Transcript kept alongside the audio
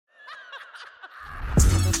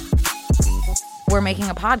we're making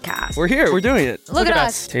a podcast. We're here. We're doing it. Look at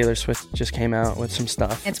us. Taylor Swift just came out with some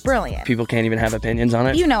stuff. It's brilliant. People can't even have opinions on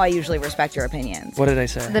it. You know I usually respect your opinions. What did I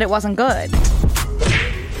say? That it wasn't good.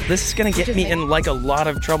 This is going to get me in like a lot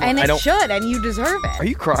of trouble. And it should, and you deserve it. Are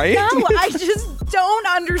you crying? No, I just don't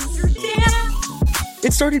understand.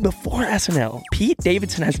 It started before SNL. Pete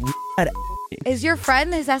Davidson has Is your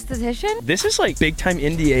friend his esthetician? This is like big time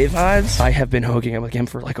NDA vibes. I have been hooking up with him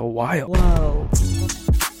for like a while. Whoa.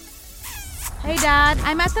 Hey, Dad,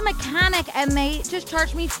 I'm at the mechanic and they just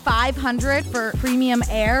charged me $500 for premium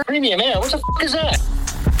air. Premium air? What the f*** is that?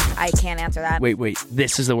 I can't answer that. Wait.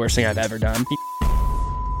 This is the worst thing I've ever done.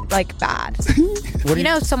 Like, bad. You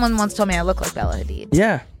know, someone once told me I look like Bella Hadid.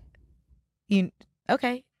 Yeah.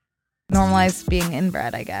 Okay. Normalize being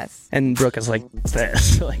inbred, I guess. And Brooke is like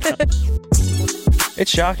this.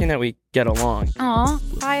 It's shocking that we get along. Aw.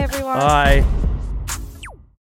 Bye, everyone. Bye.